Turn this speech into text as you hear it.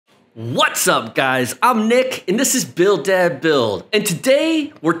What's up, guys? I'm Nick, and this is Build Dad Build. And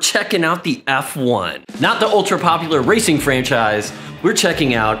today, we're checking out the F1. Not the ultra popular racing franchise, we're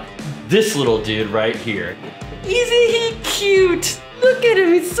checking out this little dude right here. Isn't he cute? Look at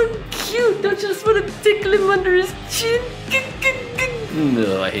him, he's so cute. Don't you just want to tickle him under his chin?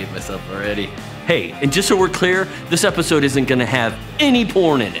 No, I hate myself already. Hey, and just so we're clear, this episode isn't gonna have any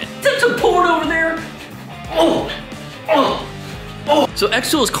porn in it. That's a porn over there. So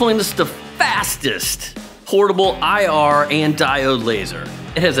xTool is calling this the fastest portable IR and diode laser.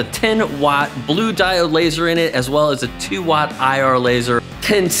 It has a 10-watt blue diode laser in it, as well as a 2-watt IR laser,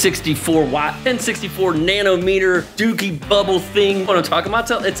 1064 nanometer dookie bubble thing. What I'm talking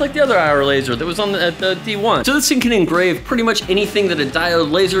about, it's like the other IR laser that was on the D1. So this thing can engrave pretty much anything that a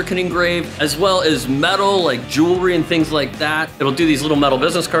diode laser can engrave, as well as metal, like jewelry and things like that. It'll do these little metal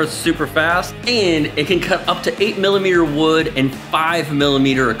business cards super fast, and it can cut up to 8mm wood and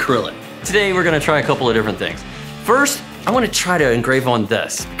 5mm acrylic. Today, we're gonna try a couple of different things. First, I want to try to engrave on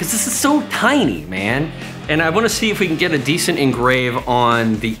this because this is so tiny, man. And I want to see if we can get a decent engrave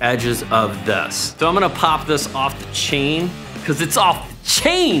on the edges of this. So I'm gonna pop this off the chain because it's off the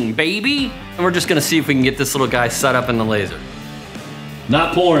chain, baby. And we're just gonna see if we can get this little guy set up in the laser.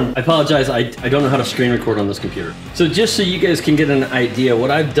 Not porn. I apologize, I don't know how to screen record on this computer. So just so you guys can get an idea,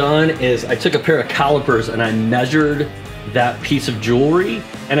 what I've done is I took a pair of calipers and I measured that piece of jewelry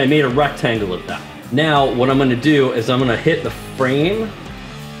and I made a rectangle of that. Now, what I'm gonna do is I'm gonna hit the frame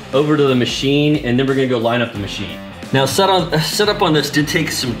over to the machine, and then we're gonna go line up the machine. Now, set up on this did take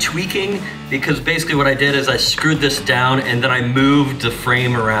some tweaking, because basically what I did is I screwed this down and then I moved the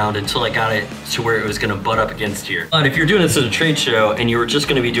frame around until I got it to where it was gonna butt up against here. But if you're doing this at a trade show and you were just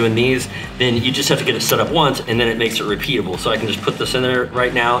gonna be doing these, then you just have to get it set up once and then it makes it repeatable. So I can just put this in there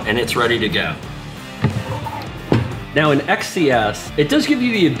right now and it's ready to go. Now in XCS, it does give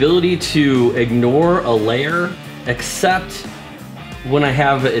you the ability to ignore a layer, except when I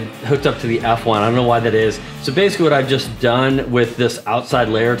have it hooked up to the F1. I don't know why that is. So basically what I've just done with this outside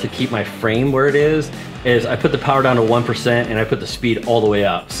layer to keep my frame where it is I put the power down to 1% and I put the speed all the way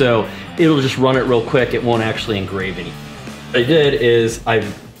up. So it'll just run it real quick. It won't actually engrave anything. What I did is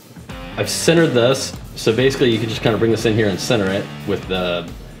I've centered this. So basically you can just kind of bring this in here and center it with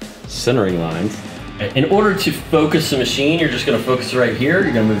the centering lines. In order to focus the machine, you're just gonna focus it right here.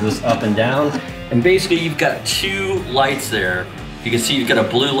 You're gonna move this up and down. And basically you've got two lights there. You can see you've got a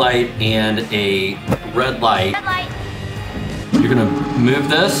blue light and a red light. You're gonna move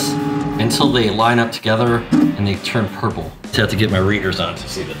this until they line up together and they turn purple. I have to get my readers on to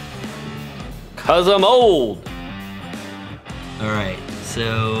see that. Cause I'm old. All right,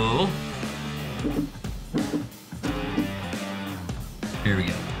 so. Here we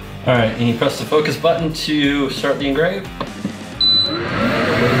go. All right, and you press the focus button to start the engrave. There we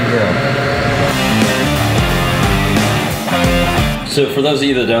go. So for those of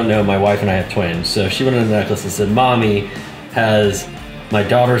you that don't know, my wife and I have twins. So she went on the necklace and said, Mommy has my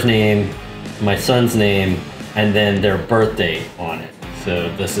daughter's name, my son's name, and then their birthday on it.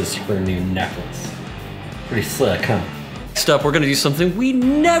 So this is her new necklace. Pretty slick, huh? Next up, we're gonna do something we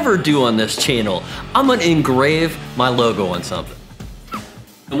never do on this channel. I'm gonna engrave my logo on something.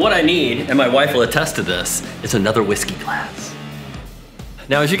 And what I need, and my wife will attest to this, is another whiskey glass.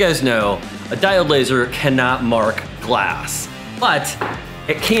 Now, as you guys know, a diode laser cannot mark glass, but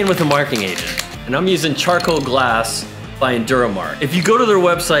it can with a marking agent. And I'm using charcoal glass by Enduramark. If you go to their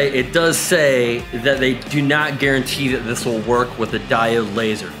website, it does say that they do not guarantee that this will work with a diode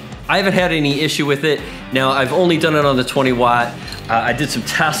laser. I haven't had any issue with it. Now, I've only done it on the 20-watt. I did some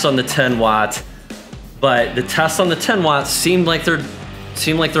tests on the 10-watt, but the tests on the 10-watt seem like they're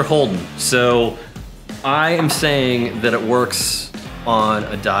holding. So I am saying that it works on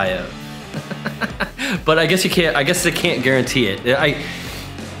a diode. But I guess they can't guarantee it.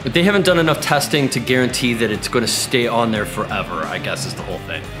 They haven't done enough testing to guarantee that it's gonna stay on there forever, I guess is the whole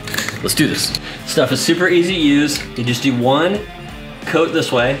thing. Let's do this. Stuff is super easy to use. You just do one coat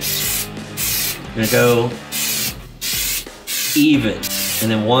this way. You're gonna go even.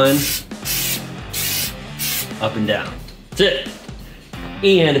 And then one up and down. That's it.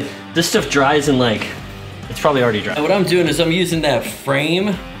 And this stuff dries in it's probably already dry. And what I'm doing is I'm using that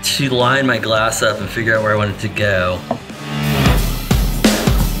frame to line my glass up and figure out where I want it to go.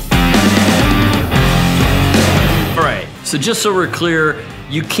 All right, so just so we're clear,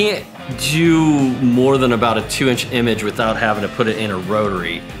 you can't do more than about a 2-inch image without having to put it in a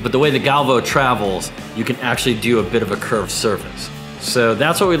rotary. But the way the Galvo travels, you can actually do a bit of a curved surface. So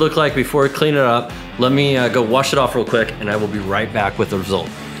that's what we look like before we clean it up. Let me go wash it off real quick and I will be right back with the result.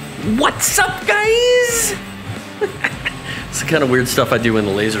 What's up, guys? It's the kind of weird stuff I do when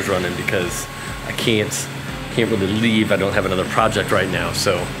the laser's running because I can't really leave. I don't have another project right now,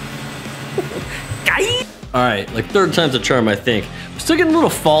 so. All right, like third time's a charm, I think. We're still getting a little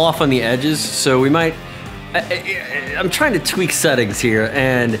fall off on the edges, so we might, I'm trying to tweak settings here,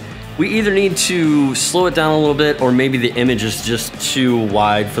 and we either need to slow it down a little bit, or maybe the image is just too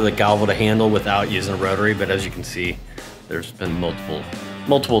wide for the galvo to handle without using a rotary, but as you can see, there's been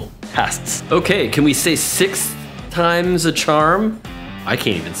multiple tests. Okay, can we say 6th time's a charm? I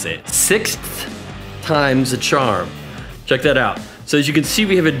can't even say it. 6th time's a charm. Check that out. So as you can see,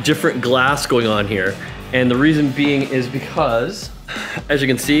 we have a different glass going on here. And the reason being is because, as you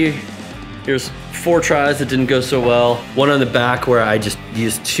can see, here's 4 tries that didn't go so well. One on the back where I just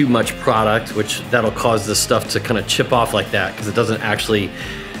used too much product, which that'll cause this stuff to kind of chip off like that because it doesn't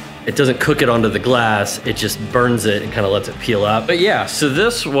cook it onto the glass, it just burns it and kind of lets it peel up. But yeah, so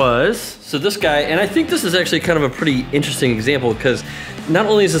this guy, and I think this is actually kind of a pretty interesting example because not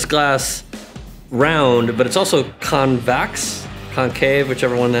only is this glass round, but it's also concave,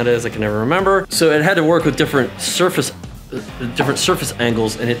 whichever one that is, I can never remember. So it had to work with different surface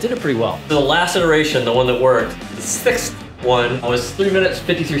angles, and it did it pretty well. So the last iteration, the one that worked, the 6th one, was 3 minutes,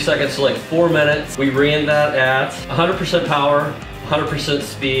 53 seconds, so like 4 minutes. We ran that at 100% power, 100%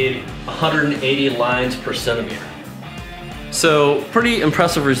 speed, 180 lines per centimeter. So pretty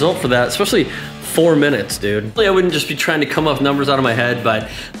impressive result for that, especially 4 minutes, dude. I wouldn't just be trying to come up with numbers out of my head, but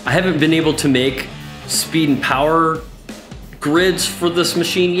I haven't been able to make speed and power grids for this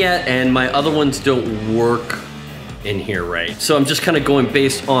machine yet, and my other ones don't work in here right. So I'm just kind of going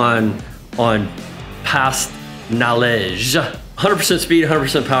based on past knowledge. 100% speed,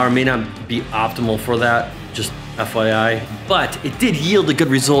 100% power may not be optimal for that, just FYI, but it did yield a good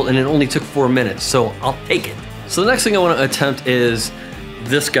result and it only took 4 minutes, so I'll take it. So the next thing I want to attempt is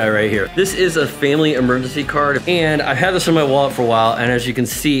this guy right here. This is a family emergency card, and I've had this in my wallet for a while, and as you can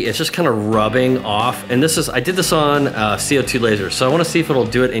see, it's just kind of rubbing off. And I did this on CO2 laser, so I want to see if it'll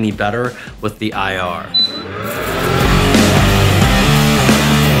do it any better with the IR.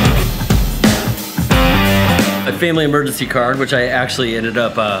 A family emergency card, which I actually ended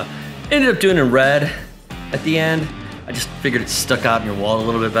up doing in red at the end. I just figured it stuck out in your wallet a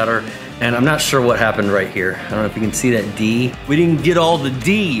little bit better. And I'm not sure what happened right here. I don't know if you can see that D. We didn't get all the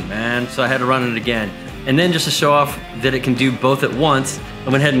D, man, so I had to run it again. And then just to show off that it can do both at once, I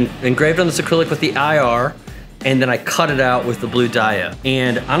went ahead and engraved on this acrylic with the IR, and then I cut it out with the blue dia.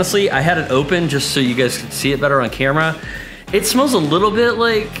 And honestly, I had it open just so you guys could see it better on camera. It smells a little bit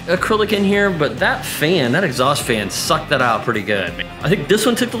like acrylic in here, but that fan, that exhaust fan, sucked that out pretty good. I think this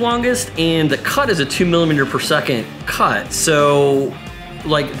one took the longest, and the cut is a 2mm per second cut. So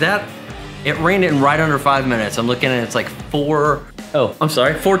like that, it ran in right under 5 minutes. I'm looking at it, it's like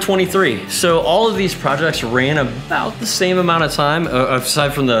 4:23. So all of these projects ran about the same amount of time,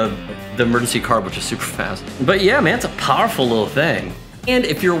 aside from the emergency card, which is super fast. But yeah, man, it's a powerful little thing. And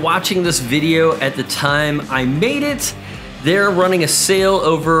if you're watching this video at the time I made it, they're running a sale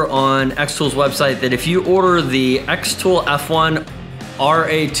over on xTool's website that if you order the xTool F1,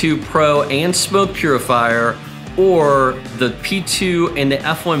 RA2 Pro, and Smoke Purifier, or the P2 and the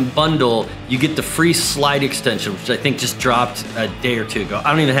F1 bundle, you get the free slide extension, which I think just dropped a day or two ago.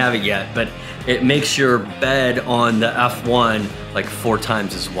 I don't even have it yet, but it makes your bed on the F1 like 4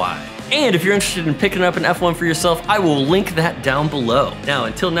 times as wide. And if you're interested in picking up an F1 for yourself, I will link that down below. Now,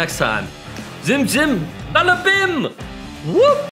 until next time, zim zim, bada bim! Whoop!